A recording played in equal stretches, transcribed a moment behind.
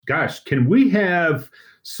gosh, can we have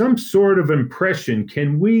some sort of impression?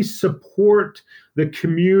 Can we support the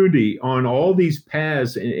community on all these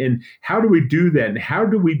paths? And how do we do that? And how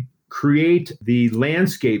do we create the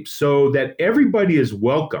landscape so that everybody is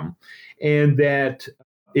welcome and that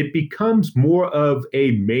it becomes more of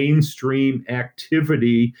a mainstream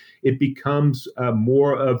activity? It becomes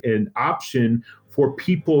more of an option for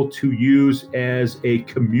people to use as a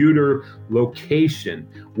commuter location.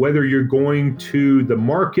 Whether you're going to the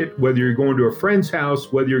market, whether you're going to a friend's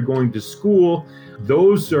house, whether you're going to school,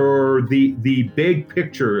 those are the big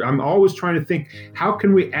picture. I'm always trying to think, how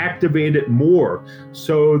can we activate it more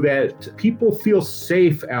so that people feel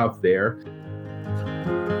safe out there?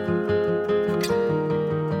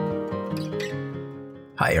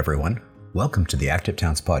 Hi, everyone. Welcome to the Active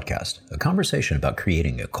Towns Podcast, a conversation about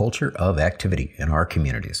creating a culture of activity in our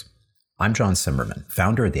communities. I'm John Simmerman,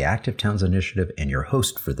 founder of the Active Towns Initiative and your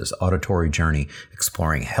host for this auditory journey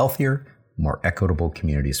exploring healthier, more equitable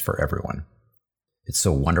communities for everyone. It's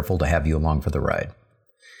so wonderful to have you along for the ride.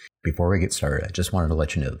 Before we get started, I just wanted to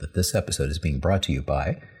let you know that this episode is being brought to you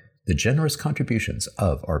by the generous contributions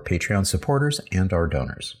of our Patreon supporters and our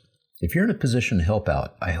donors. If you're in a position to help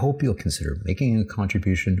out, I hope you'll consider making a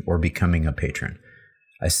contribution or becoming a patron.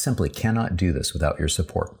 I simply cannot do this without your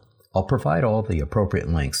support. I'll provide all the appropriate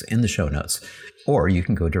links in the show notes, or you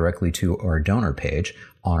can go directly to our donor page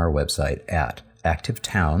on our website at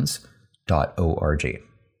activetowns.org.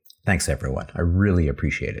 Thanks, everyone. I really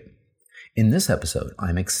appreciate it. In this episode,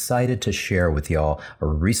 I'm excited to share with y'all a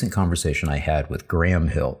recent conversation I had with Graham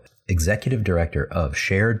Hill, Executive Director of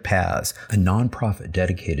Shared Paths, a nonprofit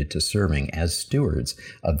dedicated to serving as stewards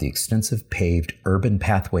of the extensive paved urban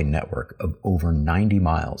pathway network of over 90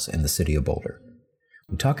 miles in the city of Boulder.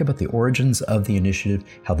 We talk about the origins of the initiative,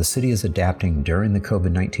 how the city is adapting during the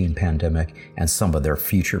COVID-19 pandemic, and some of their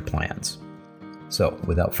future plans. So,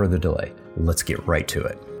 without further delay, let's get right to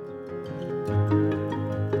it.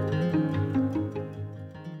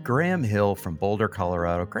 Graham Hill from Boulder,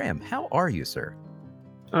 Colorado. Graham, how are you, sir?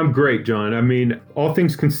 I'm great, John. I mean, all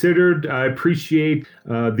things considered, I appreciate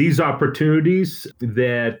these opportunities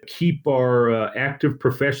that keep our active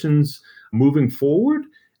professions moving forward.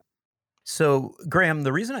 So, Graham,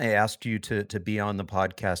 the reason I asked you to be on the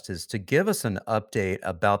podcast is to give us an update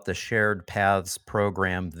about the Shared Paths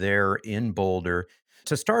program there in Boulder.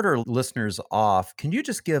 To start our listeners off, can you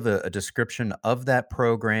just give a description of that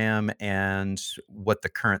program and what the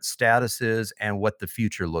current status is and what the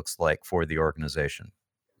future looks like for the organization?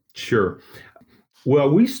 Sure. Well,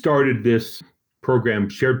 we started this program,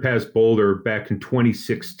 Shared Paths Boulder, back in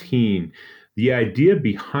 2016. The idea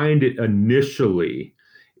behind it initially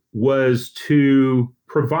was to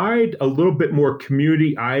provide a little bit more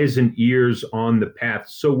community eyes and ears on the path.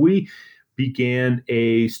 So we began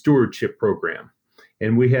a stewardship program.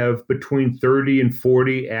 And we have between 30 and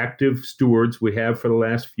 40 active stewards we have for the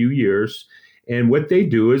last few years. And what they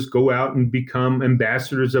do is go out and become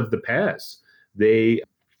ambassadors of the paths. They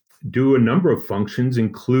do a number of functions,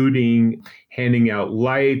 including handing out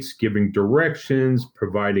lights, giving directions,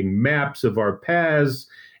 providing maps of our paths,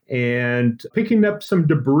 and picking up some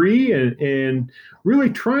debris and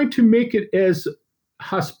really trying to make it as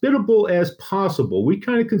hospitable as possible. We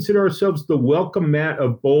kind of consider ourselves the welcome mat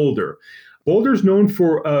of Boulder. Boulder's known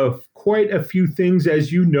for quite a few things,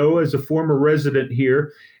 as you know, as a former resident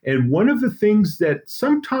here. And one of the things that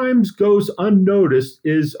sometimes goes unnoticed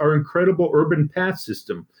is our incredible urban path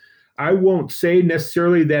system. I won't say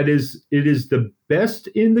necessarily that it is the best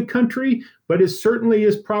in the country, but it certainly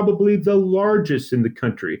is probably the largest in the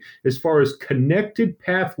country as far as connected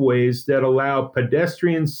pathways that allow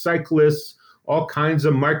pedestrians, cyclists, all kinds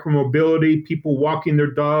of micromobility, people walking their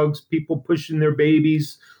dogs, people pushing their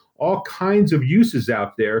babies, all kinds of uses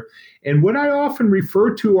out there. And what I often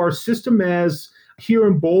refer to our system as here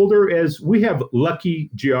in Boulder as we have lucky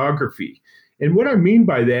geography. And what I mean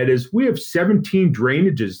by that is we have 17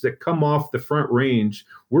 drainages that come off the Front Range.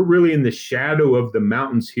 We're really in the shadow of the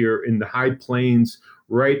mountains here in the high plains,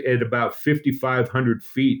 right at about 5,500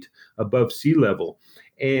 feet above sea level.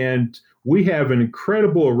 And we have an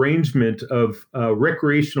incredible arrangement of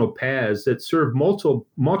recreational paths that serve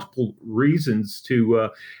multiple reasons to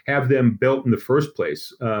have them built in the first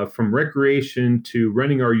place, from recreation to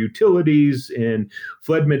running our utilities and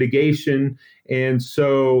flood mitigation. And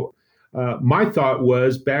so my thought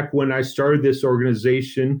was, back when I started this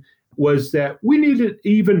organization, was that we needed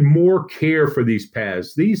even more care for these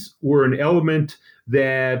paths. These were an element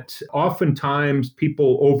that oftentimes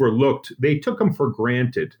people overlooked. They took them for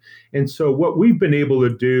granted. And so what we've been able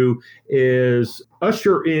to do is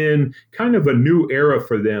usher in kind of a new era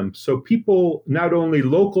for them. So people, not only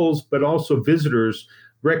locals, but also visitors,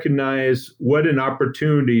 recognize what an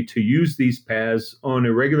opportunity to use these paths on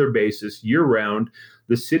a regular basis year round.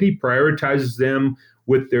 The city prioritizes them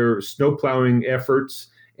with their snow plowing efforts.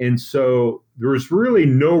 And so there's really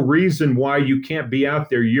no reason why you can't be out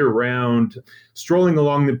there year round, strolling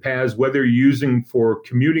along the paths, whether you're using for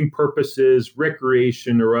commuting purposes,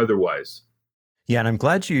 recreation, or otherwise. Yeah, and I'm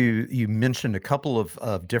glad you mentioned a couple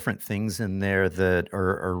of different things in there that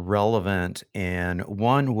are relevant. And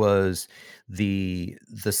one was the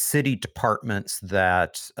city departments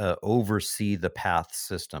that oversee the path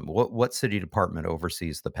system. What city department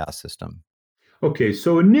oversees the path system? Okay,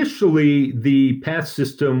 so initially the path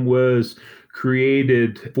system was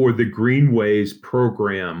created for the Greenways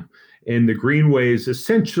program. And the Greenways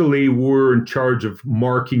essentially were in charge of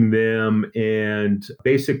marking them and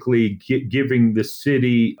basically giving the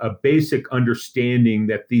city a basic understanding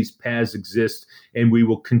that these paths exist and we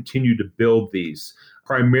will continue to build these.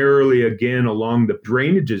 Primarily, again, along the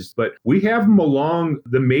drainages, but we have them along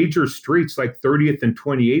the major streets like 30th and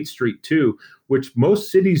 28th Street too, which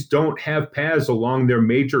most cities don't have paths along their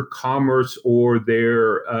major commerce or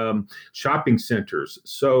their shopping centers.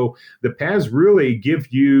 So the paths really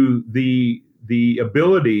give you the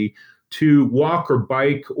ability to walk or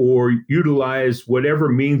bike or utilize whatever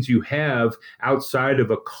means you have outside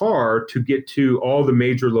of a car to get to all the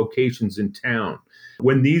major locations in town.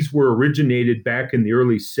 When these were originated back in the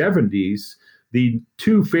early 70s, the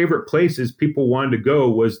two favorite places people wanted to go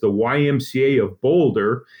was the YMCA of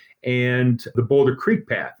Boulder and the Boulder Creek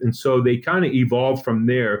Path. And so they kind of evolved from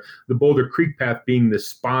there, the Boulder Creek Path being the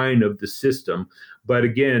spine of the system. But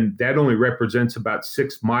again, that only represents about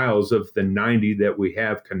 6 miles of the 90 that we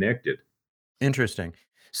have connected. Interesting.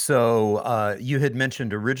 So you had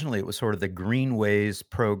mentioned originally it was sort of the Greenways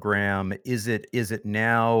program. Is it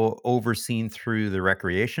now overseen through the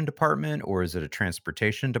recreation department, or is it a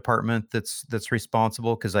transportation department that's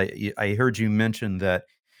responsible? Because I heard you mention that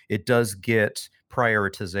it does get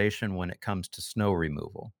prioritization when it comes to snow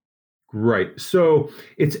removal. Right. So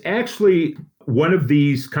it's actually one of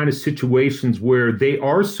these kind of situations where they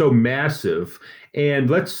are so massive.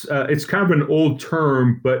 And it's kind of an old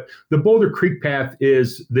term, but the Boulder Creek Path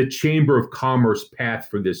is the Chamber of Commerce path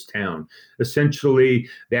for this town. Essentially,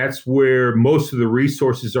 that's where most of the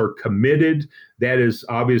resources are committed. That is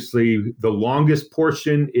obviously the longest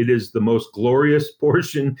portion. It is the most glorious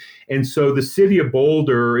portion. And so the city of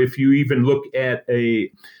Boulder, if you even look at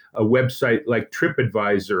a website like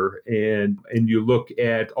TripAdvisor and you look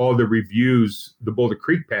at all the reviews the Boulder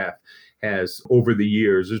Creek Path has over the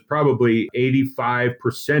years, there's probably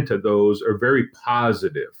 85% of those are very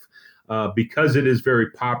positive. Because it is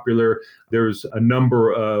very popular, there's a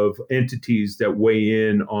number of entities that weigh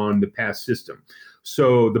in on the path system.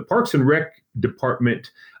 So the Parks and Rec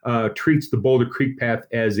Department treats the Boulder Creek Path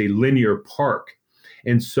as a linear park.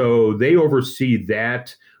 And so they oversee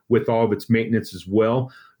that with all of its maintenance as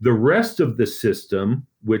well. The rest of the system,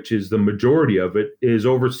 which is the majority of it, is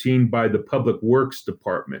overseen by the Public Works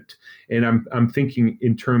Department. And I'm thinking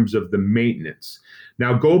in terms of the maintenance.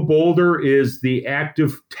 Now, Go Boulder is the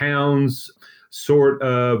active towns sort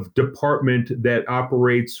of department that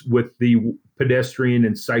operates with the pedestrian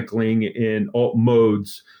and cycling and alt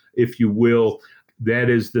modes, if you will.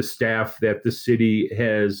 That is the staff that the city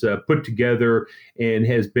has put together and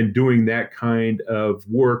has been doing that kind of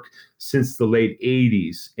work since the late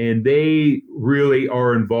 80s. And they really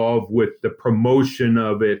are involved with the promotion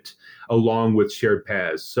of it along with Shared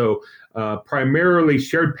Paths. So primarily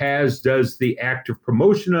Shared Paths does the active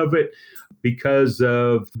promotion of it because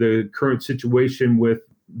of the current situation with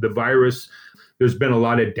the virus. There's been a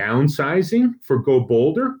lot of downsizing for Go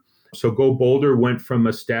Boulder. So Go Boulder went from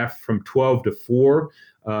a staff from 12 to 4.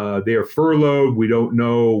 They are furloughed. We don't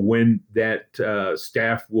know when that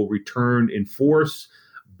staff will return in force,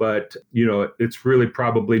 but it's really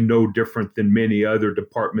probably no different than many other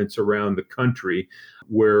departments around the country,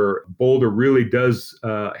 where Boulder really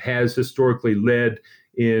has historically led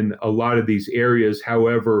in a lot of these areas.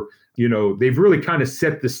 However, they've really kind of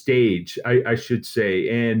set the stage, I should say.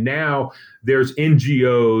 And now there's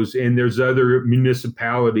NGOs and there's other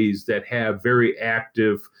municipalities that have very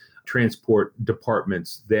active transport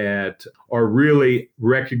departments that are really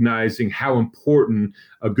recognizing how important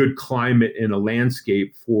a good climate and a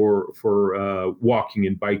landscape for walking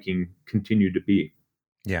and biking continue to be.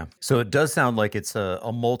 Yeah. So it does sound like it's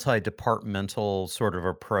a multi-departmental sort of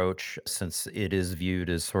approach, since it is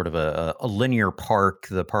viewed as sort of a linear park.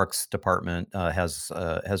 The Parks Department has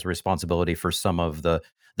a responsibility for some of the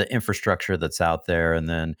infrastructure that's out there, and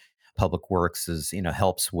then Public Works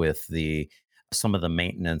helps with the some of the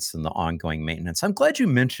maintenance and the ongoing maintenance. I'm glad you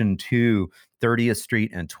mentioned too 30th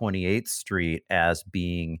Street and 28th Street as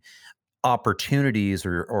being opportunities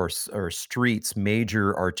or streets,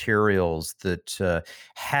 major arterials that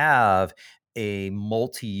have a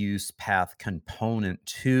multi-use path component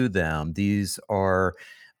to them. These are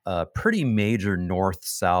pretty major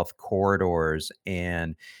north-south corridors.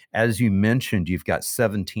 And as you mentioned, you've got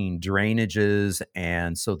 17 drainages.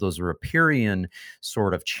 And so those riparian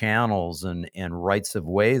sort of channels and rights of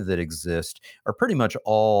way that exist are pretty much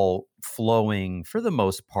all flowing, for the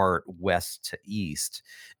most part, west to east.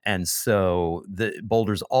 And so the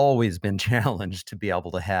Boulder's always been challenged to be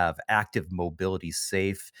able to have active mobility,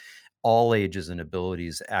 safe, all ages and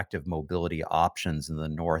abilities, active mobility options in the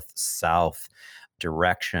north-south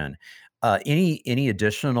direction. Any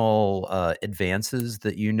additional advances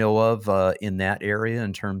that you know of in that area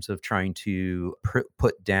in terms of trying to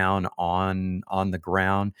put down on the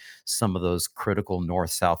ground some of those critical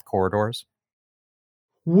north-south corridors?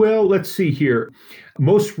 Well, let's see here.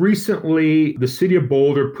 Most recently, the city of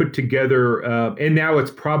Boulder put together, and now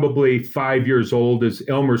it's probably 5 years old, is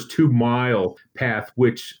Elmer's 2 Mile Path,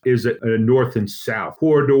 which is a north and south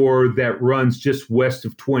corridor that runs just west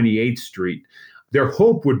of 28th Street. Their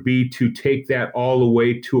hope would be to take that all the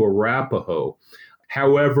way to Arapahoe.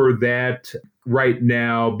 However, that right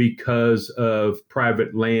now, because of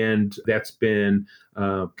private land, that's been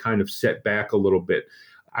kind of set back a little bit.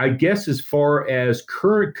 I guess as far as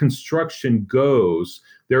current construction goes,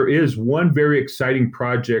 there is one very exciting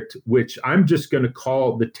project, which I'm just going to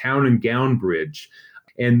call the Town and Gown Bridge.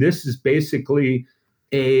 And this is basically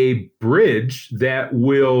a bridge that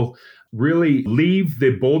will really leave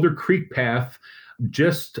the Boulder Creek path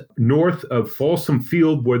just north of Folsom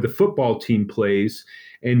Field, where the football team plays,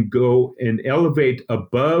 and go and elevate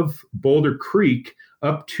above Boulder Creek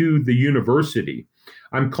up to the university.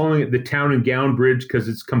 I'm calling it the Town and Gown Bridge because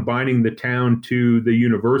it's combining the town to the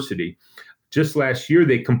university. Just last year,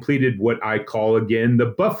 they completed what I call, again, the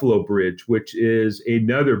Buffalo Bridge, which is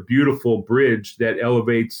another beautiful bridge that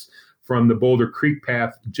elevates from the Boulder Creek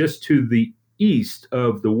path just to the east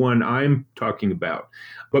of the one I'm talking about.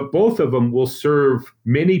 But both of them will serve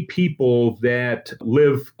many people that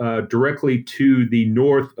live directly to the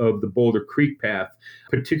north of the Boulder Creek path,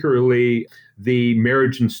 particularly the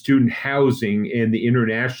marriage and student housing and the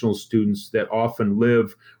international students that often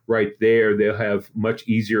live right there. They'll have much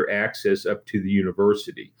easier access up to the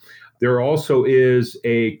university. There also is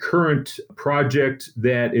a current project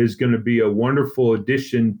that is going to be a wonderful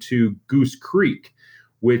addition to Goose Creek,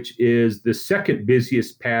 which is the second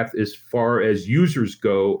busiest path as far as users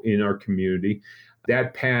go in our community.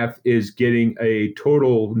 That path is getting a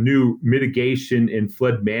total new mitigation and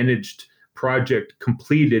flood managed project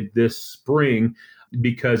completed this spring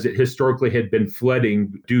because it historically had been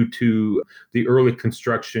flooding due to the early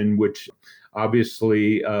construction, which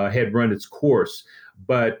obviously had run its course.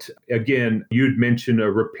 But again, you'd mentioned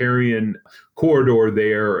a riparian corridor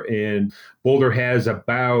there, and Boulder has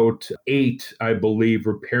about 8, I believe,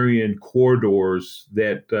 riparian corridors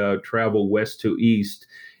that travel west to east.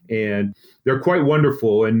 And they're quite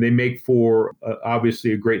wonderful, and they make for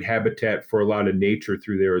obviously a great habitat for a lot of nature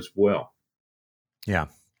through there as well. Yeah.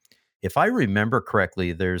 If I remember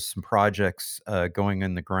correctly, there's some projects going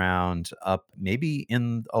in the ground up maybe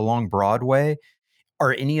along Broadway.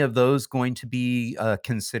 Are any of those going to be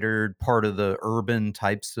considered part of the urban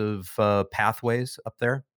types of pathways up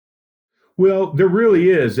there? Well, there really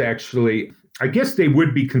is actually. I guess they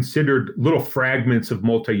would be considered little fragments of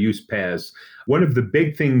multi-use paths. One of the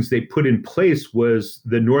big things they put in place was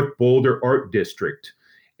the North Boulder Art District.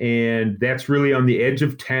 And that's really on the edge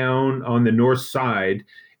of town on the north side.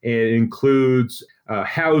 And it includes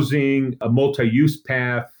housing, a multi-use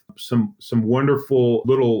path, some wonderful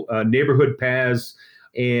little neighborhood paths,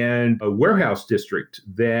 and a warehouse district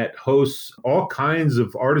that hosts all kinds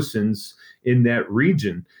of artisans in that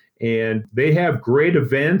region. And they have great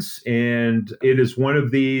events, and it is one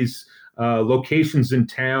of these locations in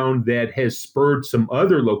town that has spurred some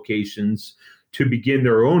other locations to begin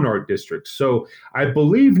their own art districts. So I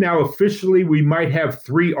believe now officially we might have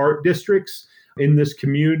 3 art districts in this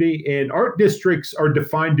community, and art districts are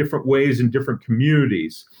defined different ways in different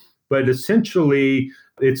communities. But essentially,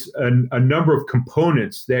 it's a number of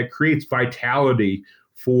components that creates vitality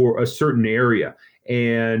for a certain area.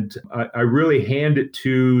 And I really hand it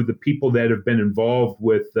to the people that have been involved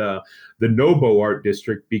with the Nobo Art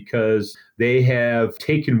District, because they have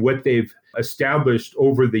taken what they've established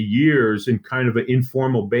over the years in kind of an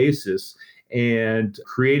informal basis and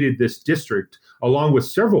created this district along with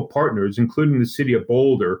several partners, including the city of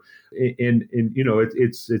Boulder. And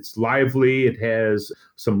it's lively. It has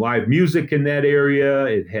some live music in that area.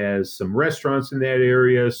 It has some restaurants in that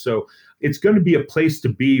area. So it's going to be a place to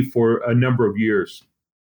be for a number of years.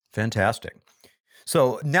 Fantastic.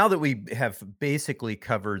 So now that we have basically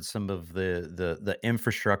covered some of the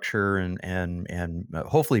infrastructure and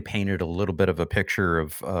hopefully painted a little bit of a picture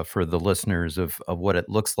of for the listeners of what it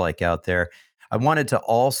looks like out there, I wanted to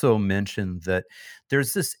also mention that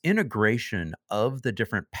there's this integration of the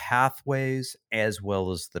different pathways as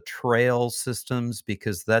well as the trail systems,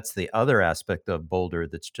 because that's the other aspect of Boulder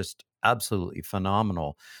that's just absolutely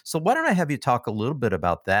phenomenal. So why don't I have you talk a little bit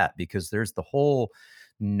about that? Because there's the whole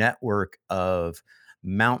network of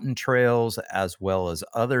mountain trails as well as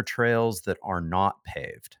other trails that are not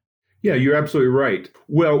paved. Yeah, you're absolutely right.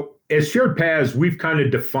 Well, as shared paths, we've kind of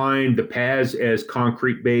defined the paths as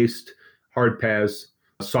concrete based, hard paths,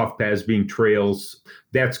 soft paths being trails.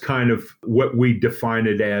 That's kind of what we define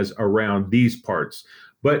it as around these parts.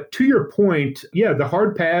 But to your point, yeah, the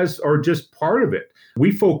hard paths are just part of it.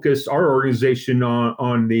 We focus our organization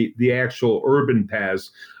on the actual urban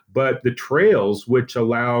paths, but the trails, which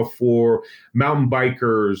allow for mountain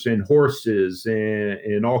bikers and horses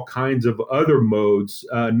and all kinds of other modes,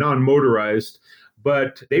 non-motorized,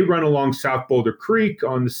 but they run along South Boulder Creek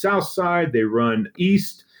on the south side. They run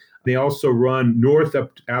east. They also run north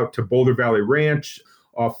out to Boulder Valley Ranch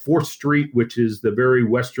off 4th Street, which is the very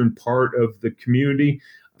western part of the community.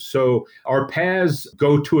 So our paths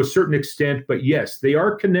go to a certain extent, but yes, they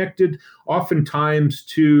are connected oftentimes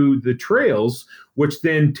to the trails, which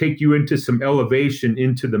then take you into some elevation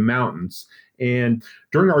into the mountains. And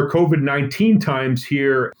during our COVID-19 times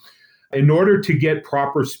here, in order to get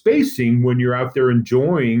proper spacing when you're out there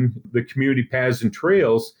enjoying the community paths and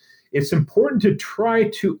trails, it's important to try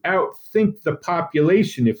to outthink the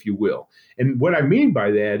population, if you will. And what I mean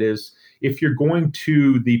by that is, if you're going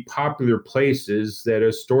to the popular places that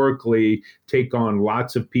historically take on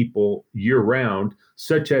lots of people year round,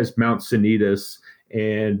 such as Mount Sanitas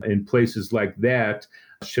and places like that,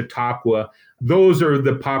 Chautauqua, those are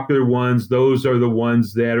the popular ones. Those are the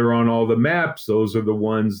ones that are on all the maps. Those are the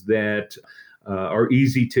ones that are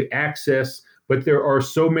easy to access. But there are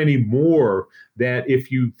so many more that if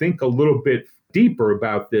you think a little bit deeper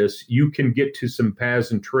about this, you can get to some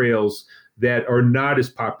paths and trails that are not as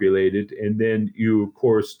populated. And then you, of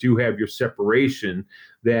course, do have your separation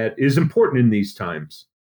that is important in these times.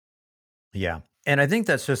 Yeah. And I think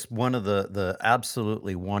that's just one of the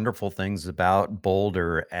absolutely wonderful things about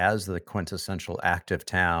Boulder as the quintessential active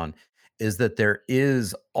town is that there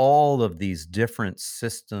is all of these different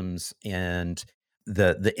systems, and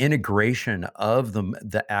the integration of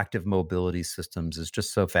the active mobility systems is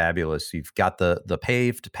just so fabulous. You've got the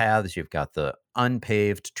paved paths, you've got the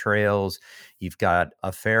unpaved trails, you've got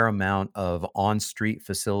a fair amount of on-street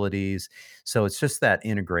facilities. So it's just that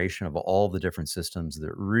integration of all the different systems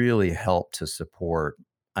that really help to support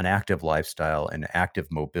an active lifestyle and active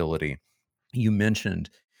mobility. You mentioned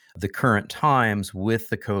the current times with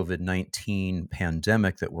the COVID-19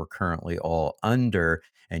 pandemic that we're currently all under.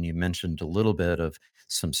 And you mentioned a little bit of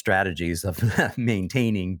some strategies of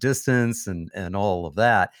maintaining distance and all of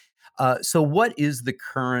that. So what is the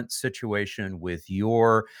current situation with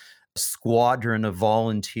your squadron of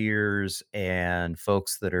volunteers and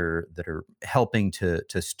folks that are helping to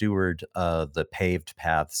steward the paved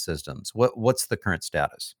path systems? What's the current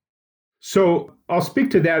status? So I'll speak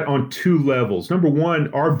to that on two levels. Number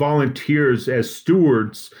one, our volunteers as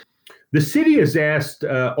stewards, the city has asked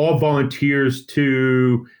all volunteers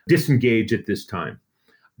to disengage at this time.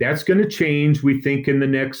 That's going to change, we think, in the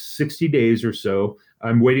next 60 days or so.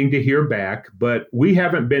 I'm waiting to hear back, but we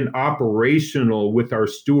haven't been operational with our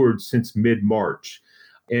stewards since mid-March.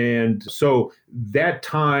 And so that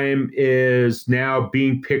time is now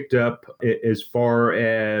being picked up as far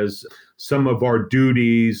as some of our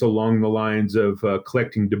duties along the lines of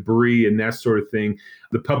collecting debris and that sort of thing.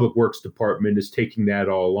 The Public Works Department is taking that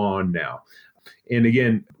all on now. And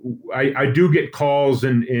again, I do get calls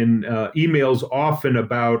and emails often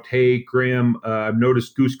about, hey, Graham, I've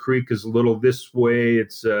noticed Goose Creek is a little this way.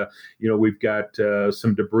 It's, we've got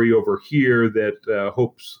some debris over here that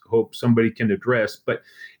hope somebody can address. But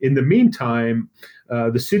in the meantime,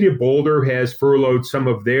 the city of Boulder has furloughed some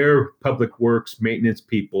of their public works maintenance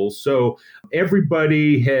people. So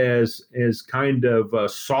everybody has kind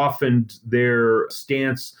of softened their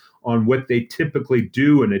stance on what they typically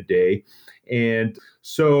do in a day. And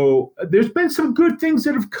so there's been some good things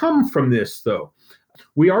that have come from this, though.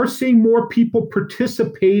 We are seeing more people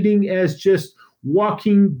participating as just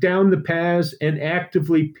walking down the paths and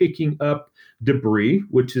actively picking up debris,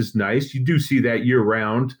 which is nice. You do see that year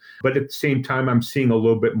round, but at the same time, I'm seeing a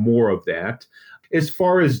little bit more of that. As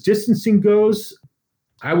far as distancing goes,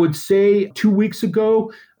 I would say 2 weeks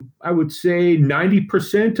ago, I would say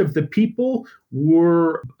 90% of the people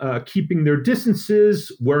were keeping their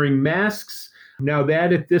distances, wearing masks. Now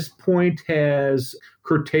that at this point has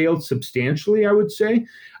curtailed substantially, I would say.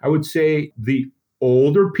 I would say the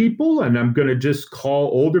older people, and I'm going to just call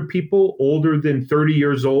older people older than 30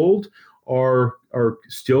 years old, are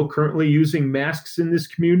still currently using masks in this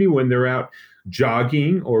community when they're out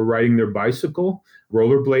jogging or riding their bicycle,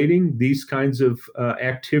 rollerblading, these kinds of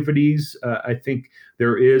activities. I think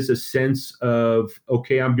there is a sense of,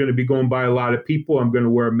 okay, I'm going to be going by a lot of people, I'm going to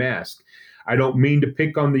wear a mask. I don't mean to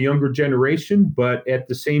pick on the younger generation, but at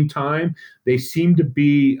the same time, they seem to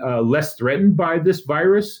be less threatened by this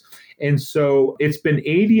virus. And so it's been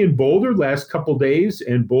 80 in Boulder last couple days,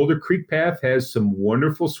 and Boulder Creek Path has some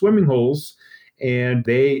wonderful swimming holes, and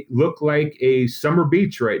they look like a summer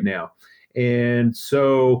beach right now. And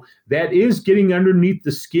so that is getting underneath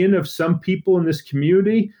the skin of some people in this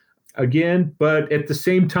community again, but at the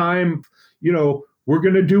same time, we're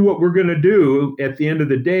going to do what we're going to do at the end of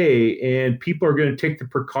the day, and people are going to take the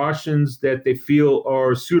precautions that they feel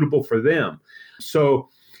are suitable for them. So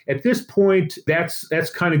at this point, that's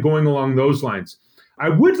kind of going along those lines. I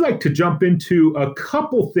would like to jump into a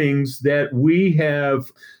couple things that we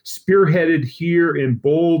have spearheaded here in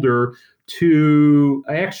Boulder to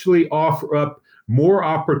actually offer up more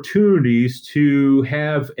opportunities to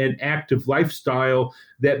have an active lifestyle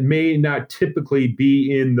that may not typically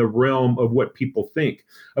be in the realm of what people think.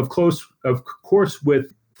 Of course,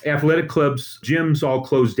 with athletic clubs, gyms all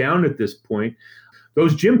closed down at this point,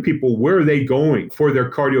 those gym people, where are they going for their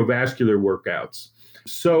cardiovascular workouts?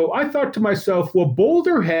 So I thought to myself, well,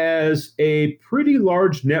 Boulder has a pretty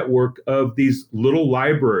large network of these little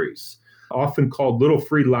libraries, often called little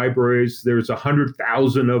free libraries. There's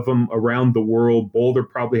 100,000 of them around the world. Boulder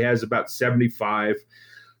probably has about 75.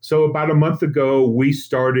 So about a month ago, we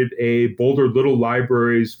started a Boulder Little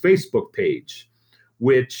Libraries Facebook page,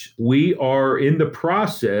 which we are in the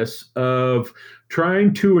process of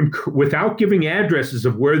trying to, without giving addresses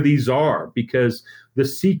of where these are, because the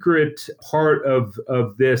secret part of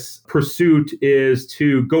this pursuit is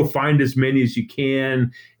to go find as many as you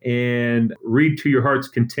can and read to your heart's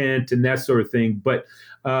content and that sort of thing. But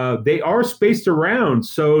they are spaced around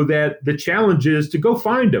so that the challenge is to go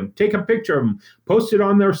find them, take a picture of them, post it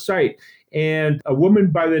on their site. And a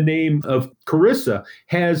woman by the name of Carissa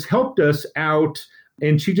has helped us out.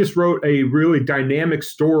 And she just wrote a really dynamic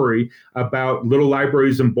story about little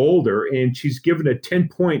libraries in Boulder. And she's given a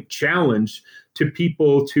 10-point challenge to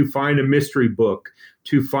people to find a mystery book,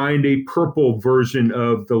 to find a purple version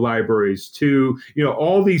of the libraries, to,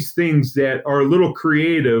 all these things that are a little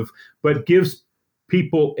creative, but gives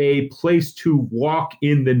people a place to walk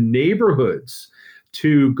in the neighborhoods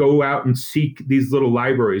to go out and seek these little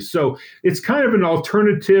libraries. So it's kind of an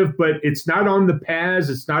alternative, but it's not on the paths,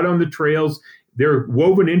 it's not on the trails. They're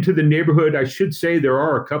woven into the neighborhood. I should say there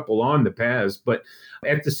are a couple on the paths, but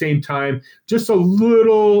at the same time, just a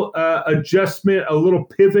little adjustment, a little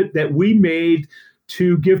pivot that we made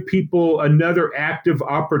to give people another active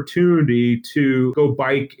opportunity to go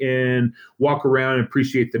bike and walk around and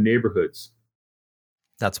appreciate the neighborhoods.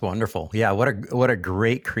 That's wonderful. Yeah, what a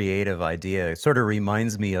great creative idea. It sort of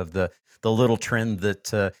reminds me of the little trend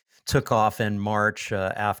that took off in March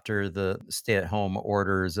after the stay-at-home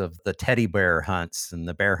orders of the teddy bear hunts and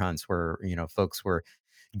the bear hunts, where folks were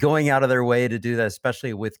going out of their way to do that,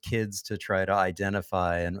 especially with kids, to try to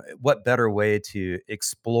identify. And what better way to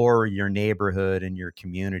explore your neighborhood and your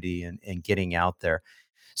community and getting out there.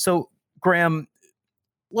 So, Graham,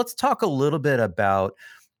 let's talk a little bit about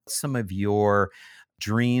some of your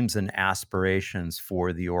dreams and aspirations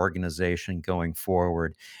for the organization going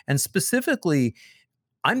forward. And specifically,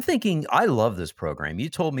 I'm thinking, I love this program. You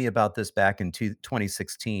told me about this back in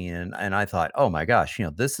 2016, and I thought, oh my gosh,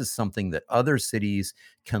 this is something that other cities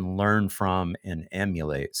can learn from and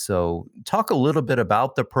emulate. So talk a little bit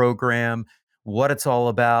about the program, what it's all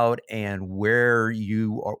about, and where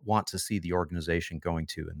you want to see the organization going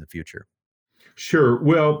to in the future. Sure.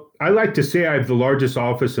 Well, I like to say I have the largest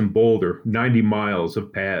office in Boulder, 90 miles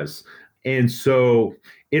of paths. And so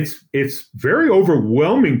it's very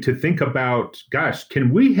overwhelming to think about, gosh,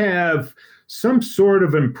 can we have some sort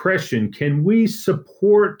of impression? Can we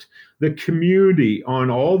support the community on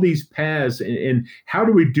all these paths? And how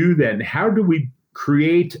do we do that? And how do we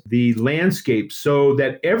create the landscape so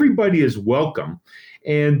that everybody is welcome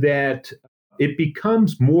and that it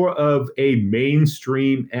becomes more of a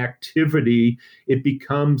mainstream activity? It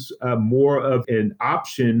becomes more of an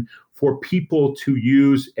option for people to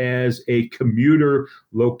use as a commuter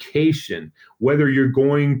location, whether you're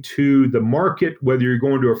going to the market, whether you're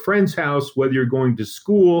going to a friend's house, whether you're going to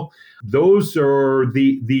school. Those are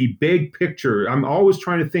the big picture. I'm always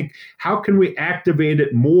trying to think, how can we activate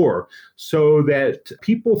it more so that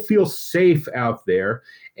people feel safe out there,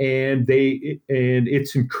 and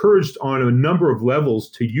it's encouraged on a number of levels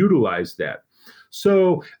to utilize that.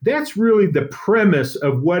 So that's really the premise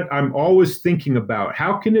of what I'm always thinking about.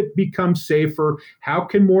 How can it become safer? How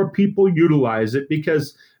can more people utilize it?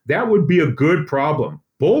 Because that would be a good problem.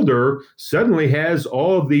 Boulder suddenly has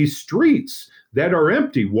all of these streets that are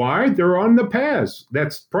empty. Why? They're on the paths.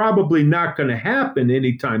 That's probably not going to happen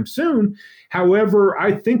anytime soon. However,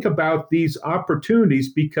 I think about these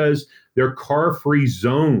opportunities because they're car-free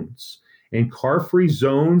zones, and car-free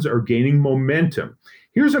zones are gaining momentum.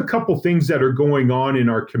 Here's a couple things that are going on in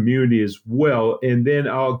our community as well, and then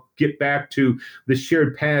I'll get back to the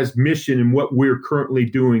Shared Paths mission and what we're currently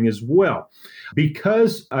doing as well.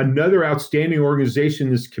 Because another outstanding organization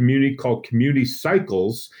in this community called Community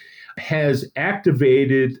Cycles has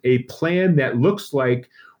activated a plan that looks like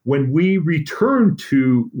when we return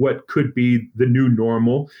to what could be the new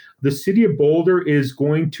normal, the city of Boulder is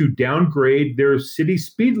going to downgrade their city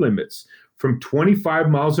speed limits from 25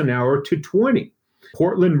 miles an hour to 20.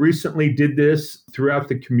 Portland recently did this throughout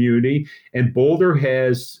the community, and Boulder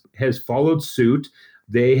has followed suit.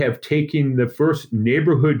 They have taken the first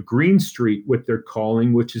neighborhood Green Street, what they're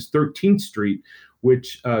calling, which is 13th Street,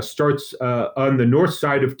 which starts on the north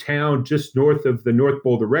side of town, just north of the North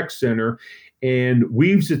Boulder Rec Center, and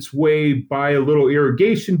weaves its way by a little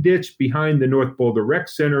irrigation ditch behind the North Boulder Rec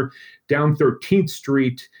Center, down 13th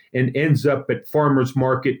Street, and ends up at Farmers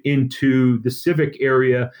Market into the civic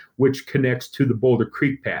area, which connects to the Boulder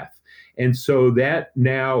Creek Path. And so that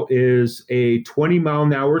now is a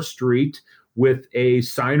 20-mile-an-hour street with a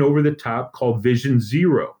sign over the top called Vision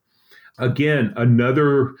Zero. Again,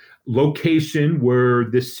 another location where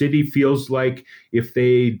the city feels like if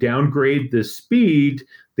they downgrade the speed,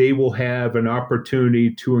 they will have an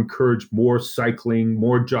opportunity to encourage more cycling,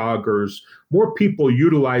 more joggers, more people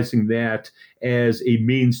utilizing that as a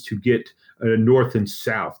means to get north and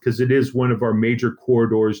south, because it is one of our major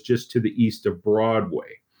corridors just to the east of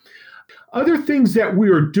Broadway. Other things that we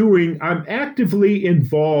are doing, I'm actively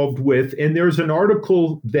involved with, and there's an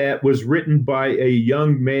article that was written by a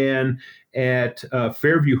young man at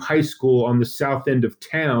Fairview High School on the south end of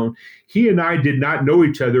town. He and I did not know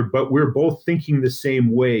each other, but we're both thinking the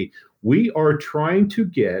same way. We are trying to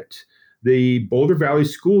get the Boulder Valley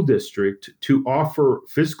School District to offer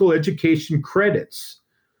physical education credits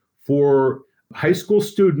for high school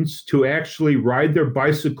students to actually ride their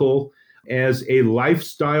bicycle as a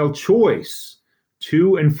lifestyle choice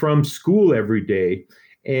to and from school every day.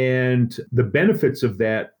 And the benefits of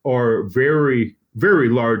that are very, very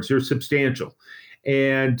large. They're substantial.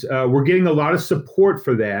 And we're getting a lot of support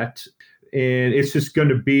for that. And it's going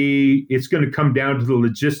to come down to the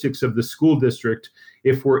logistics of the school district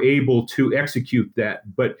if we're able to execute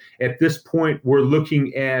that. But at this point, we're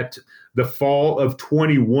looking at the fall of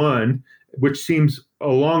 21, which seems a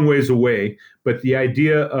long ways away, but the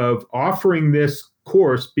idea of offering this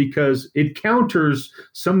course, because it counters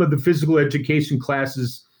some of the physical education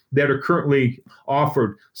classes that are currently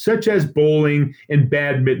offered, such as bowling and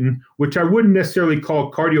badminton, which I wouldn't necessarily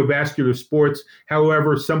call cardiovascular sports.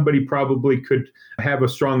 However, somebody probably could have a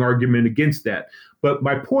strong argument against that. But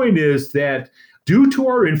my point is that due to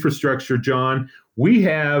our infrastructure, John, we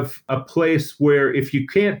have a place where if you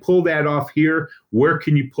can't pull that off here, where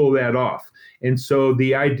can you pull that off? And so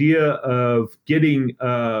the idea of getting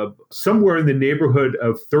somewhere in the neighborhood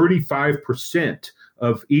of 35%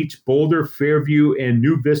 of each Boulder, Fairview, and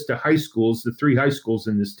New Vista high schools, the three high schools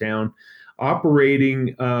in this town, operating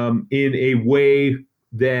in a way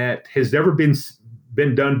that has never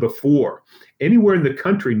been done before. Anywhere in the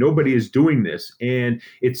country, nobody is doing this, and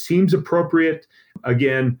it seems appropriate.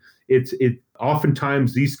 Again, it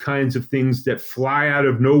oftentimes these kinds of things that fly out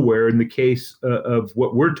of nowhere, in the case of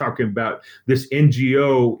what we're talking about, this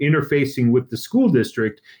NGO interfacing with the school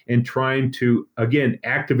district and trying to, again,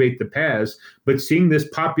 activate the paths, but seeing this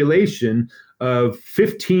population of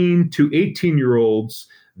 15 to 18-year-olds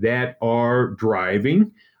that are driving,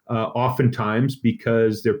 oftentimes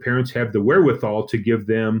because their parents have the wherewithal to give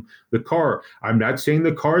them the car. I'm not saying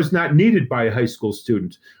the car is not needed by a high school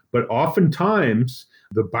student, but oftentimes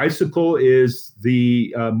the bicycle is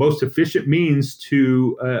the most efficient means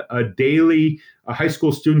to a daily high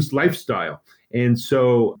school student's lifestyle. And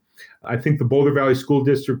so I think the Boulder Valley School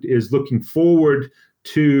District is looking forward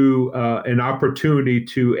to an opportunity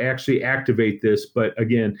to actually activate this. But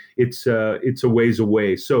again, it's a ways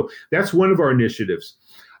away. So that's one of our initiatives.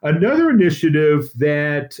 Another initiative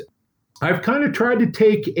that I've kind of tried to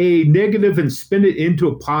take a negative and spin it into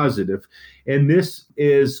a positive, and this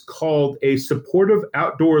is called a supportive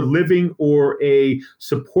outdoor living or a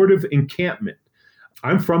supportive encampment.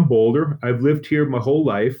 I'm from Boulder. I've lived here my whole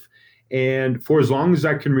life. And for as long as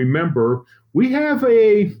I can remember, we have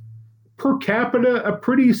per capita, a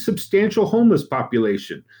pretty substantial homeless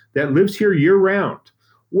population that lives here year round.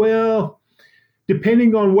 Well,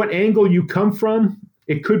 depending on what angle you come from,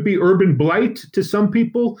 it could be urban blight to some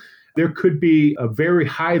people. There could be a very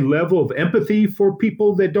high level of empathy for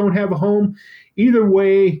people that don't have a home. Either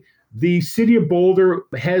way, the city of Boulder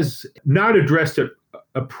has not addressed it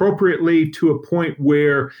appropriately to a point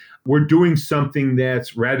where we're doing something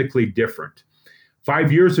that's radically different.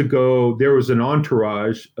 5 years ago, there was an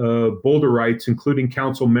entourage of Boulderites, including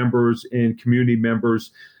council members and community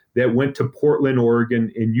members, that went to Portland,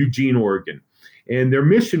 Oregon, and Eugene, Oregon. And their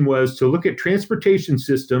mission was to look at transportation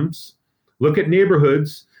systems, look at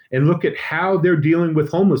neighborhoods, and look at how they're dealing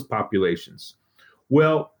with homeless populations.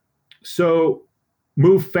 Well, so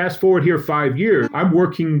fast forward here 5 years, I'm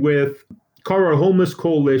working with Colorado Homeless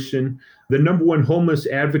Coalition, the number one homeless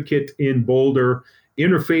advocate in Boulder,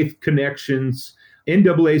 Interfaith Connections,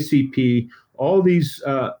 NAACP, all these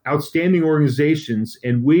outstanding organizations,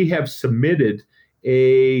 and we have submitted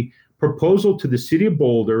a proposal to the city of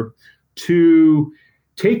Boulder to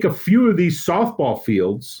take a few of these softball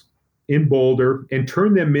fields in Boulder and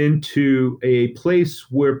turn them into a place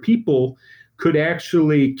where people could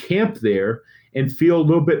actually camp there and feel a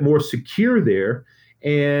little bit more secure there,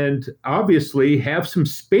 and obviously have some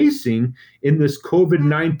spacing in this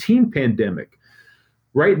COVID-19 pandemic.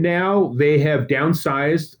 Right now, they have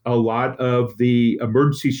downsized a lot of the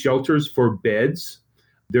emergency shelters for beds.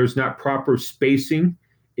 There's not proper spacing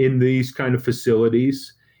in these kind of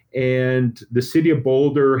facilities. And the city of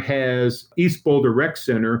Boulder has East Boulder Rec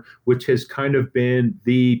Center, which has kind of been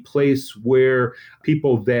the place where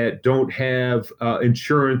people that don't have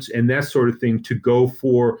insurance and that sort of thing to go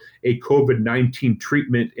for a COVID-19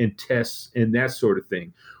 treatment and tests and that sort of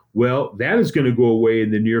thing. Well, that is going to go away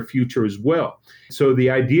in the near future as well. So the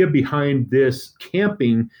idea behind this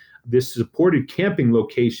camping, this supported camping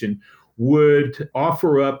location, would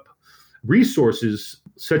offer up resources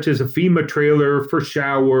such as a FEMA trailer for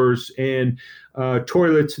showers and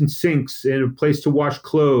toilets and sinks and a place to wash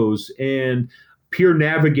clothes and peer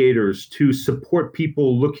navigators to support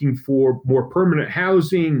people looking for more permanent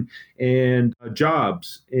housing and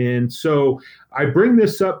jobs. And so I bring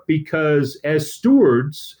this up because as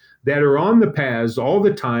stewards that are on the paths all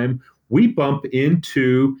the time, we bump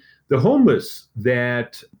into the homeless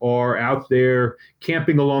that are out there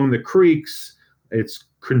camping along the creeks. It's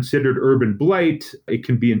considered urban blight. It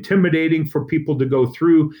can be intimidating for people to go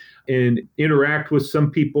through and interact with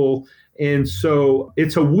some people. And so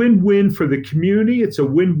it's a win-win for the community. It's a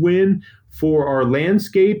win-win for our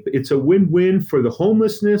landscape. It's a win-win for the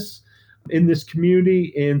homelessness in this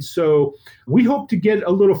community. And so we hope to get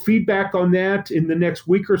a little feedback on that in the next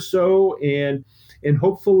week or so. And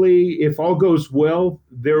hopefully, if all goes well,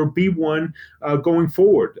 there will be one going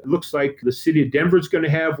forward. It looks like the city of Denver is going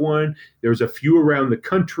to have one. There's a few around the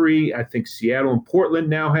country. I think Seattle and Portland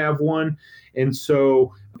now have one. And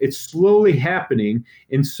so it's slowly happening.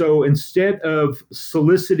 And so instead of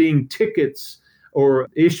soliciting tickets or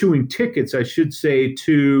issuing tickets, I should say,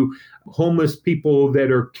 to homeless people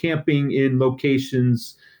that are camping in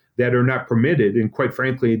locations that are not permitted, and quite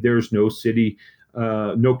frankly, there's no city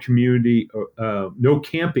no community, no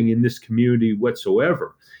camping in this community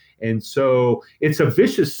whatsoever. And so it's a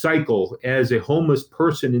vicious cycle as a homeless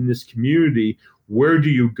person in this community. Where do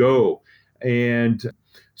you go? And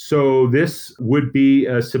so this would be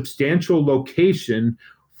a substantial location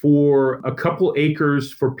for a couple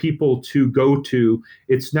acres for people to go to.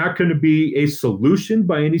 It's not going to be a solution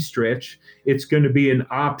by any stretch. It's going to be an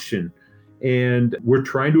option. And we're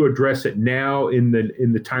trying to address it now in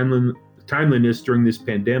the timeliness during this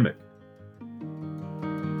pandemic.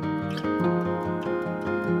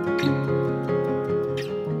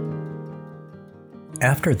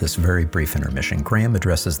 After this very brief intermission, Graham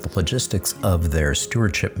addresses the logistics of their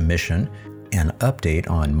stewardship mission, an update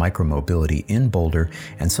on micromobility in Boulder,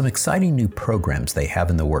 and some exciting new programs they have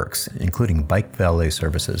in the works, including bike valet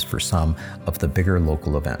services for some of the bigger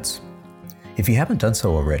local events. If you haven't done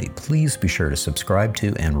so already, please be sure to subscribe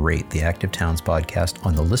to and rate the Active Towns podcast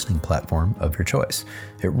on the listening platform of your choice.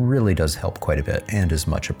 It really does help quite a bit and is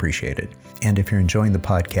much appreciated. And if you're enjoying the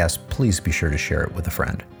podcast, please be sure to share it with a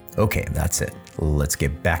friend. Okay, that's it. Let's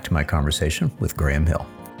get back to my conversation with Graham Hill.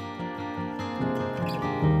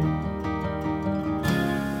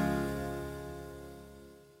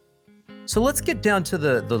 So let's get down to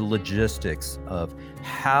the logistics of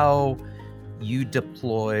how you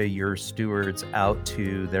deploy your stewards out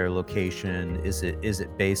to their location. Is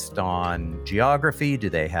it based on geography? Do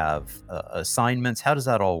they have assignments? How does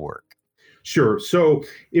that all work? Sure. So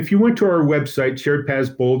if you went to our website,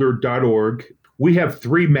 sharedpathsboulder.org, we have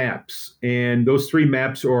 3 maps, and those 3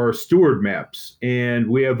 maps are steward maps. And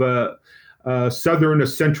we have a southern, a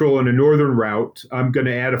central, and a northern route. I'm going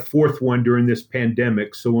to add a 4th one during this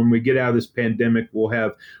pandemic. So when we get out of this pandemic, we'll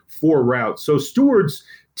have 4 routes. So stewards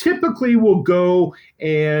typically will go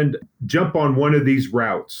and jump on one of these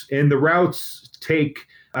routes. And the routes take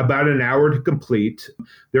about an hour to complete.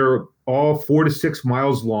 They're all 4 to 6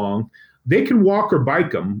 miles long. They can walk or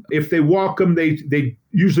bike them. If they walk them, they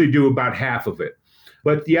usually do about half of it.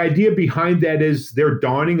 But the idea behind that is they're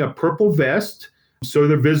donning a purple vest, so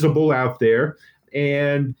they're visible out there.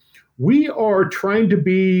 And we are trying to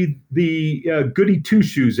be the goody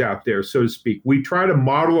two-shoes out there, so to speak. We try to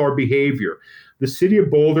model our behavior. The city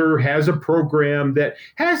of Boulder has a program that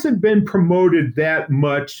hasn't been promoted that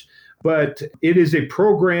much, but it is a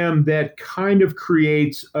program that kind of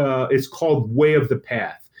creates, it's called Way of the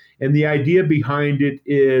Path. And the idea behind it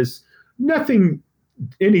is nothing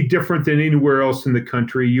any different than anywhere else in the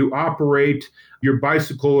country. You operate your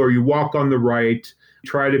bicycle or you walk on the right,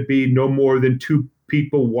 try to be no more than 2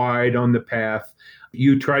 people wide on the path.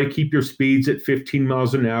 You try to keep your speeds at 15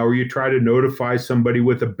 miles an hour. You try to notify somebody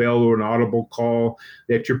with a bell or an audible call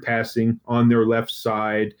that you're passing on their left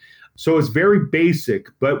side. So it's very basic,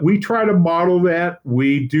 but we try to model that.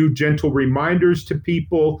 We do gentle reminders to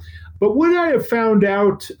people. But what I have found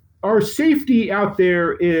out, our safety out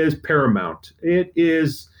there is paramount. It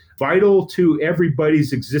is vital to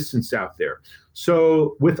everybody's existence out there.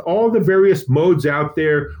 So with all the various modes out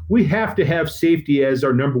there, we have to have safety as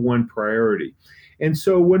our number one priority. And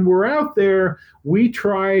so when we're out there, we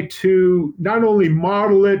try to not only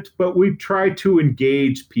model it, but we try to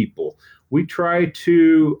engage people. We try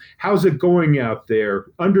to, how's it going out there?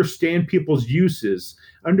 Understand people's uses,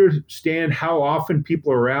 understand how often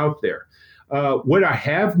people are out there. What I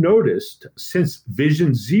have noticed since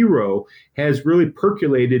Vision Zero has really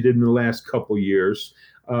percolated in the last couple years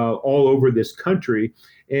all over this country,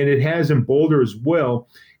 and it has in Boulder as well,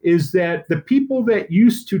 is that the people that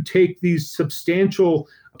used to take these substantial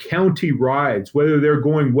county rides, whether they're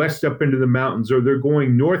going west up into the mountains or they're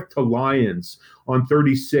going north to Lyons on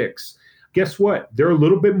 36, guess what? They're a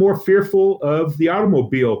little bit more fearful of the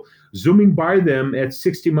automobile zooming by them at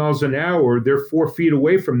 60 miles an hour. They're 4 feet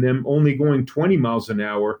away from them, only going 20 miles an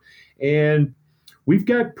hour. And we've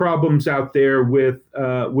got problems out there with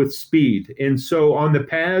speed. And so on the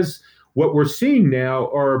paths, what we're seeing now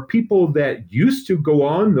are people that used to go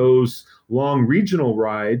on those long regional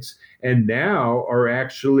rides and now are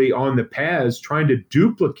actually on the paths trying to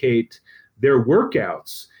duplicate their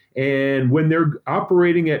workouts. And when they're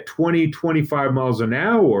operating at 20, 25 miles an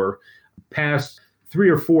hour past 3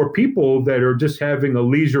 or 4 people that are just having a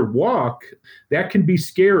leisure walk, that can be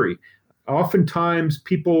scary. Oftentimes,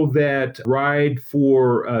 people that ride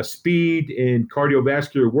for speed and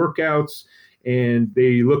cardiovascular workouts, and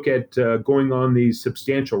they look at going on these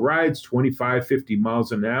substantial rides, 25, 50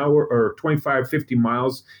 miles an hour or 25, 50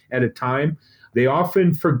 miles at a time. They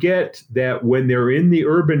often forget that when they're in the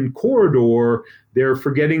urban corridor, they're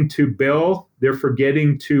forgetting to bell, they're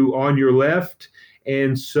forgetting to on your left.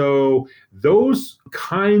 And so those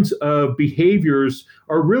kinds of behaviors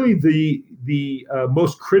are really the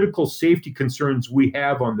most critical safety concerns we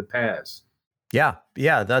have on the paths. Yeah,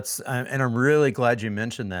 that's, and I'm really glad you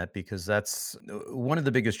mentioned that, because that's one of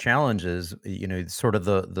the biggest challenges. Sort of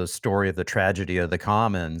the story of the tragedy of the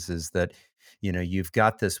commons is that, you've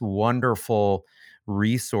got this wonderful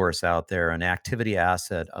resource out there, an activity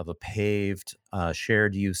asset of a paved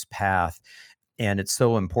shared use path. And it's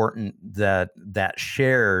so important that that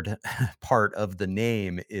shared part of the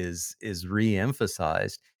name is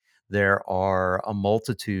re-emphasized. There are a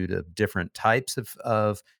multitude of different types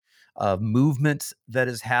of movement that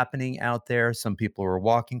is happening out there. Some people are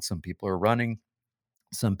walking, some people are running,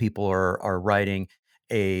 some people are riding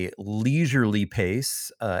a leisurely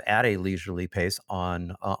pace at a leisurely pace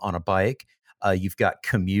on a bike. You've got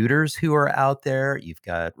commuters who are out there. You've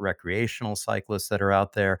got recreational cyclists that are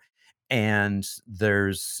out there, and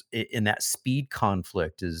there's in that speed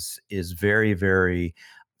conflict is very, very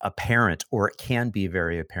apparent, or it can be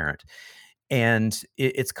very apparent. And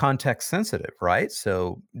it's context sensitive, right?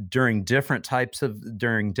 So during different times of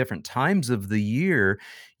the year,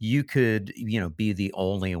 you could, be the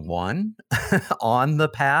only one on the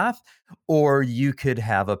path, or you could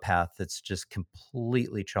have a path that's just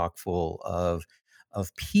completely chock full of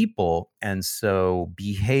people. And so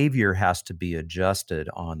behavior has to be adjusted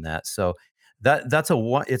on that. So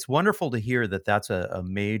it's wonderful to hear that that's a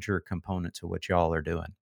major component to what y'all are doing.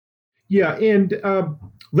 Yeah, and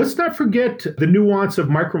let's not forget the nuance of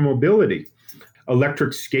micromobility.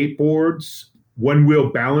 Electric skateboards,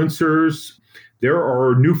 one-wheel balancers. There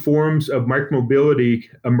are new forms of micromobility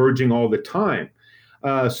emerging all the time.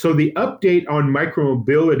 So the update on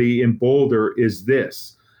micromobility in Boulder is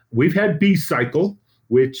this. We've had B-Cycle,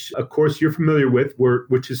 which of course you're familiar with,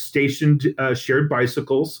 which is stationed shared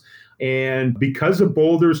bicycles. And because of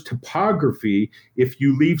Boulder's topography, if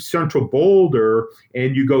you leave central Boulder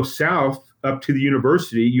and you go south up to the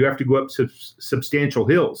university, you have to go up substantial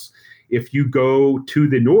hills. If you go to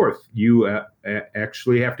the north, you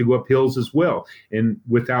actually have to go up hills as well. And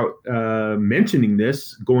without mentioning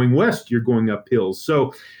this, going west, you're going up hills.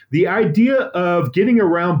 So the idea of getting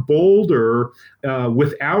around Boulder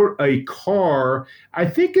without a car, I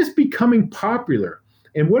think, is becoming popular.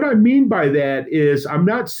 And what I mean by that is I'm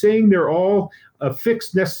not saying they're all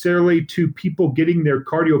affixed necessarily to people getting their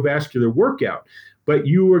cardiovascular workout, but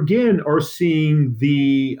you again are seeing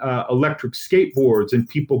the electric skateboards and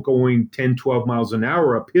people going 10, 12 miles an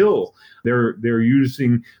hour uphill. They're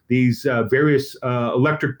using these various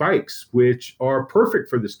electric bikes, which are perfect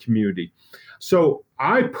for this community. So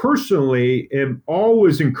I personally am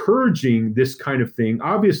always encouraging this kind of thing.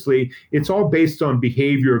 Obviously, it's all based on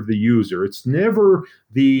behavior of the user. It's never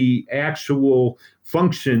the actual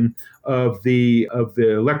function of the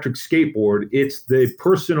electric skateboard. It's the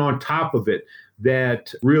person on top of it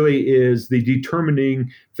that really is the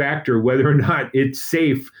determining factor whether or not it's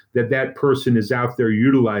safe that person is out there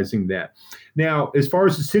utilizing that. Now, as far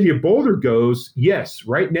as the city of Boulder goes, yes,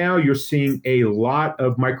 right now you're seeing a lot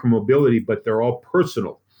of micromobility, but they're all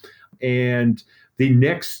personal. And the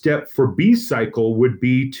next step for B-Cycle would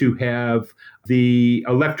be to have the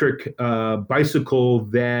electric bicycle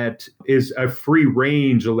that is a free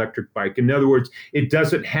range electric bike. In other words, it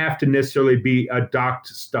doesn't have to necessarily be a docked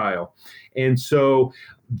style. And so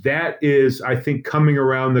that is, I think, coming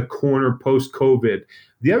around the corner post-COVID.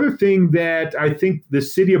 The other thing that I think the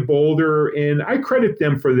city of Boulder, and I credit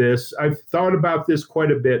them for this, I've thought about this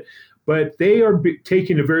quite a bit, but they are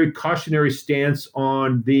taking a very cautionary stance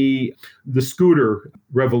on the scooter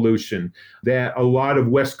revolution that a lot of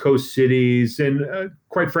West Coast cities and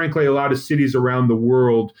quite frankly, a lot of cities around the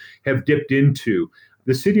world have dipped into.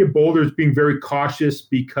 The city of Boulder is being very cautious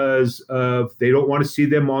because of they don't want to see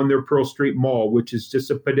them on their Pearl Street Mall, which is just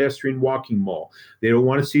a pedestrian walking mall. They don't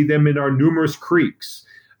want to see them in our numerous creeks.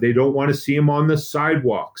 They don't want to see them on the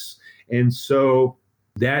sidewalks. And so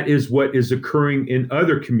that is what is occurring in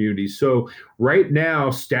other communities. So right now,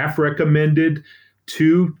 staff recommended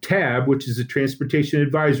to TAB, which is the Transportation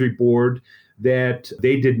Advisory Board, that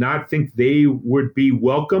they did not think they would be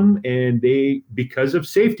welcome. And because of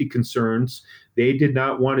safety concerns, they did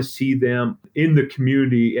not want to see them in the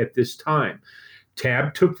community at this time.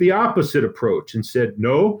 TAB took the opposite approach and said,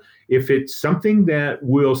 no, if it's something that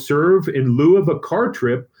will serve in lieu of a car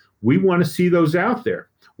trip, we want to see those out there.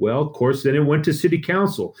 Well, of course, then it went to City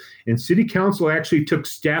Council, and City Council actually took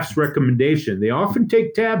staff's recommendation. They often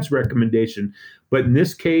take TAB's recommendation, but in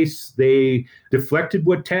this case, they deflected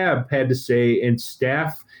what TAB had to say, and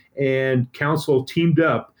staff and council teamed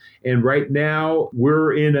up. And right now,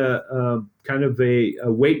 we're in a kind of a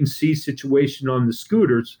wait and see situation on the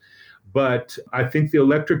scooters. But I think the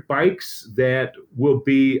electric bikes that will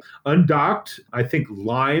be undocked, I think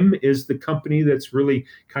Lime is the company that's really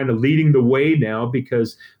kind of leading the way now,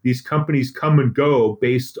 because these companies come and go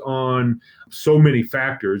based on so many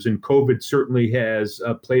factors. And COVID certainly has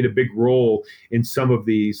played a big role in some of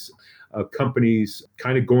these companies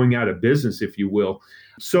kind of going out of business, if you will.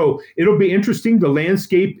 So it'll be interesting. The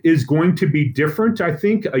landscape is going to be different, I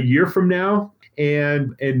think, a year from now.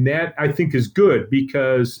 And that, I think, is good,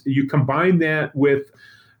 because you combine that with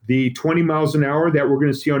the 20 miles an hour that we're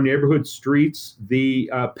going to see on neighborhood streets, the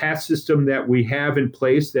path system that we have in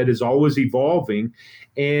place that is always evolving,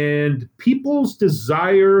 and people's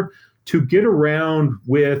desire to get around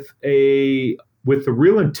with the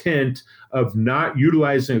real intent of not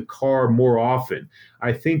utilizing a car more often.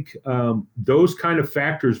 I think those kind of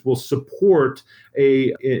factors will support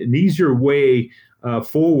an easier way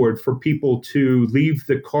forward for people to leave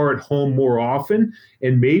the car at home more often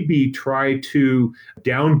and maybe try to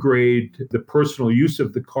downgrade the personal use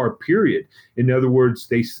of the car, period. In other words,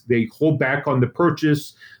 they hold back on the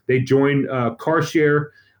purchase, they join car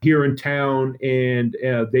share here in town, and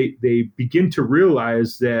they begin to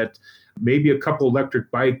realize that maybe a couple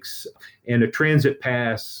electric bikes and a transit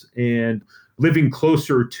pass and living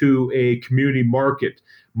closer to a community market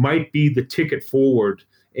might be the ticket forward.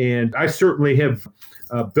 And I certainly have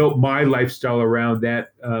built my lifestyle around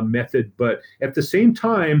that method. But at the same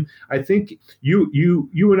time, I think you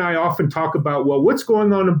and I often talk about, well, what's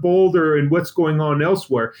going on in Boulder and what's going on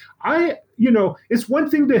elsewhere. It's one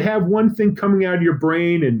thing to have one thing coming out of your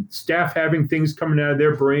brain and staff having things coming out of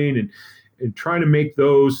their brain and trying to make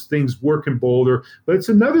those things work in Boulder. But it's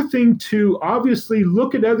another thing to obviously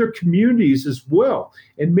look at other communities as well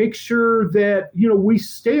and make sure that, we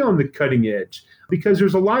stay on the cutting edge, because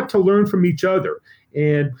there's a lot to learn from each other.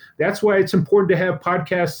 And that's why it's important to have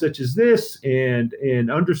podcasts such as this and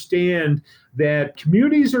understand that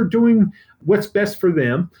communities are doing what's best for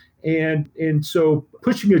them. And so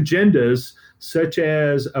pushing agendas such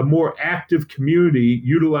as a more active community,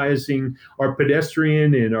 utilizing our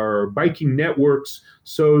pedestrian and our biking networks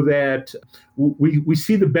so that we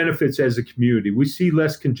see the benefits as a community. We see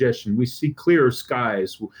less congestion. We see clearer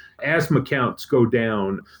skies. Asthma counts go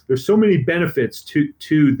down. There's so many benefits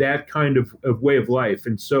to that kind of way of life.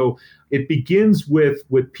 And so it begins with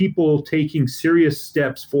people taking serious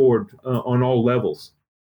steps forward on all levels.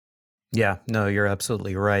 Yeah, no, you're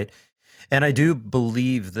absolutely right. And I do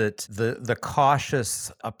believe that the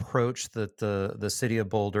cautious approach that the city of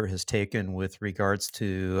Boulder has taken with regards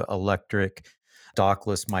to electric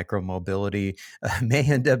dockless micromobility may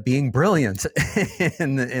end up being brilliant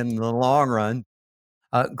in the long run.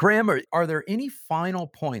 Graham, are there any final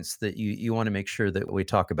points that you want to make sure that we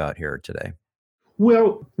talk about here today?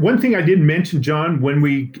 Well, one thing I didn't mention, John, when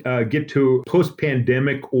we get to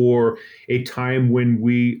post-pandemic or a time when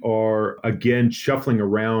we are, again, shuffling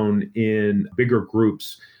around in bigger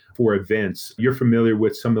groups for events, you're familiar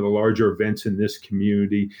with some of the larger events in this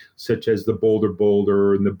community, such as the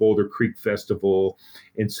Boulder and the Boulder Creek Festival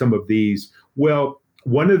and some of these. Well,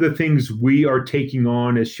 one of the things we are taking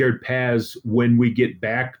on as Shared Paths when we get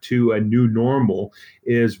back to a new normal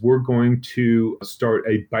is we're going to start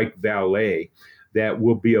a bike valet. That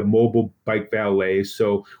will be a mobile bike valet.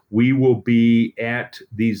 So we will be at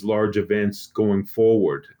these large events going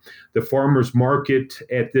forward. The farmers market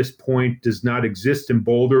at this point does not exist in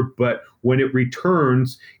Boulder, but when it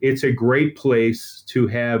returns, it's a great place to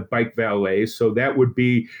have bike valet. So that would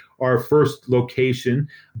be our first location.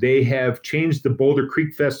 They have changed the Boulder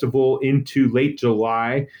Creek Festival into late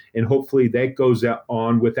July, and hopefully that goes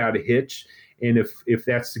on without a hitch. And if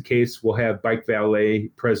that's the case, we'll have Bike Valet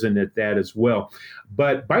present at that as well.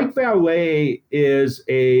 But Bike Valet is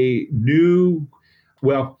a new,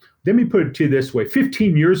 well, let me put it to you this way.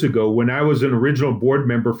 15 years ago, when I was an original board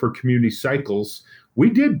member for Community Cycles,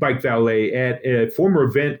 we did Bike Valet at a former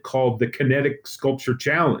event called the Kinetic Sculpture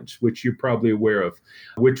Challenge, which you're probably aware of,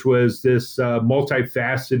 which was this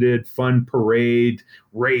multifaceted, fun parade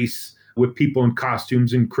race with people in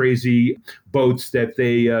costumes and crazy boats that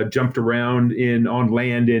they jumped around in on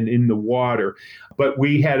land and in the water. But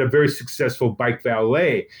we had a very successful Bike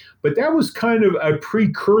Valet. But that was kind of a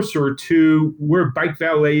precursor to where Bike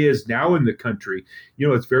Valet is now in the country.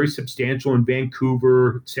 It's very substantial in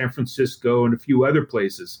Vancouver, San Francisco, and a few other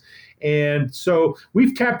places. And so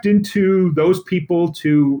we've tapped into those people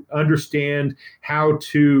to understand how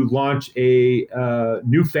to launch a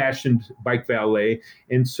new fashioned bike valet.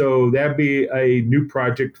 And so that'd be a new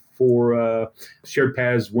project for Shared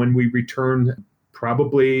Paths when we return,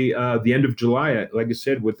 probably the end of July, like I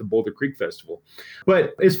said, with the Boulder Creek Festival.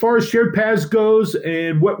 But as far as Shared Paths goes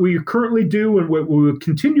and what we currently do and what we will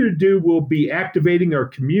continue to do, we'll be activating our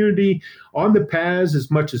community on the paths as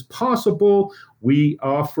much as possible. We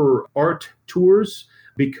offer art tours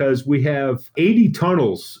because we have 80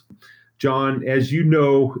 tunnels, John, as you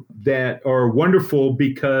know, that are wonderful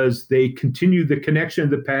because they continue the connection of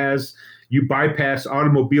the paths. You bypass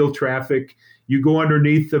automobile traffic. You go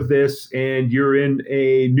underneath of this and you're in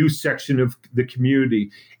a new section of the community.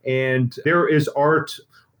 And there is art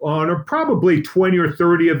on probably 20 or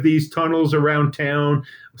 30 of these tunnels around town.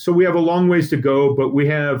 So we have a long ways to go, but we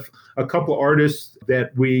have a couple artists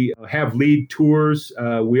that we have lead tours.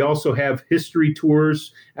 We also have history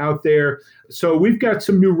tours out there. So we've got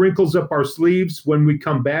some new wrinkles up our sleeves when we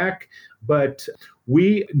come back, but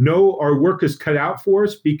we know our work is cut out for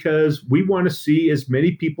us because we want to see as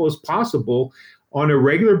many people as possible on a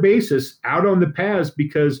regular basis out on the paths,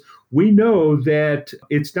 because we know that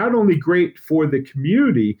it's not only great for the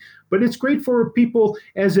community, but it's great for people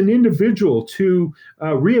as an individual to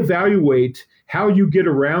reevaluate how you get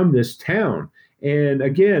around this town. And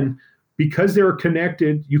again, because they're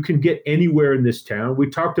connected, you can get anywhere in this town. We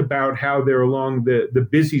talked about how they're along the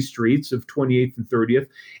busy streets of 28th and 30th.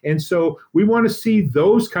 And so we want to see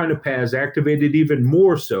those kind of paths activated even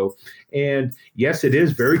more so. And yes, it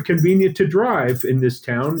is very convenient to drive in this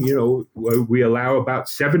town. We allow about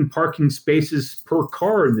 7 parking spaces per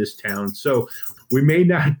car in this town. So we may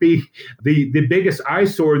not be the biggest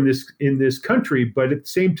eyesore in this country, but at the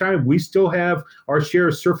same time, we still have our share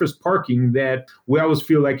of surface parking that we always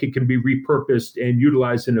feel like it can be repurposed and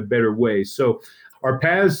utilized in a better way. So our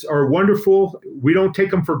paths are wonderful. We don't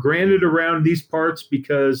take them for granted around these parts,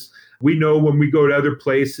 because we know when we go to other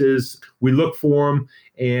places, we look for them.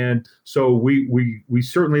 And so we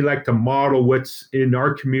certainly like to model what's in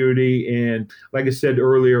our community. And like I said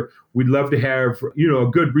earlier, we'd love to have, a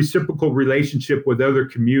good reciprocal relationship with other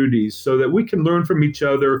communities so that we can learn from each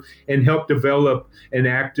other and help develop an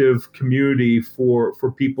active community for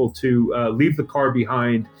people to leave the car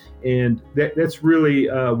behind. And that's really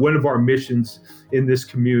one of our missions in this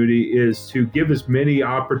community, is to give as many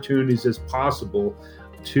opportunities as possible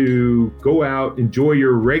to go out, enjoy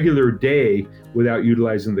your regular day without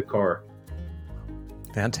utilizing the car.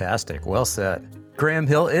 Fantastic. Well said. Graham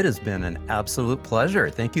Hill, it has been an absolute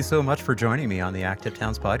pleasure. Thank you so much for joining me on the Active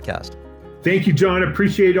Towns podcast. Thank you, John.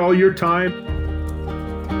 Appreciate all your time.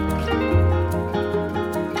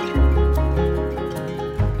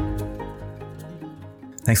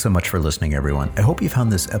 Thanks so much for listening, everyone. I hope you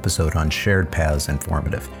found this episode on shared paths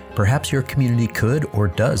informative. Perhaps your community could or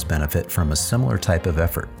does benefit from a similar type of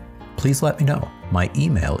effort. Please let me know. My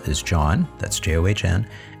email is john, that's John,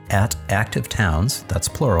 @activetowns, that's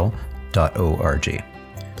plural, .org.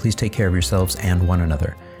 Please take care of yourselves and one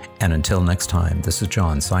another. And until next time, this is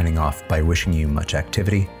John signing off by wishing you much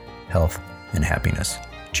activity, health, and happiness.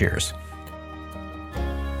 Cheers.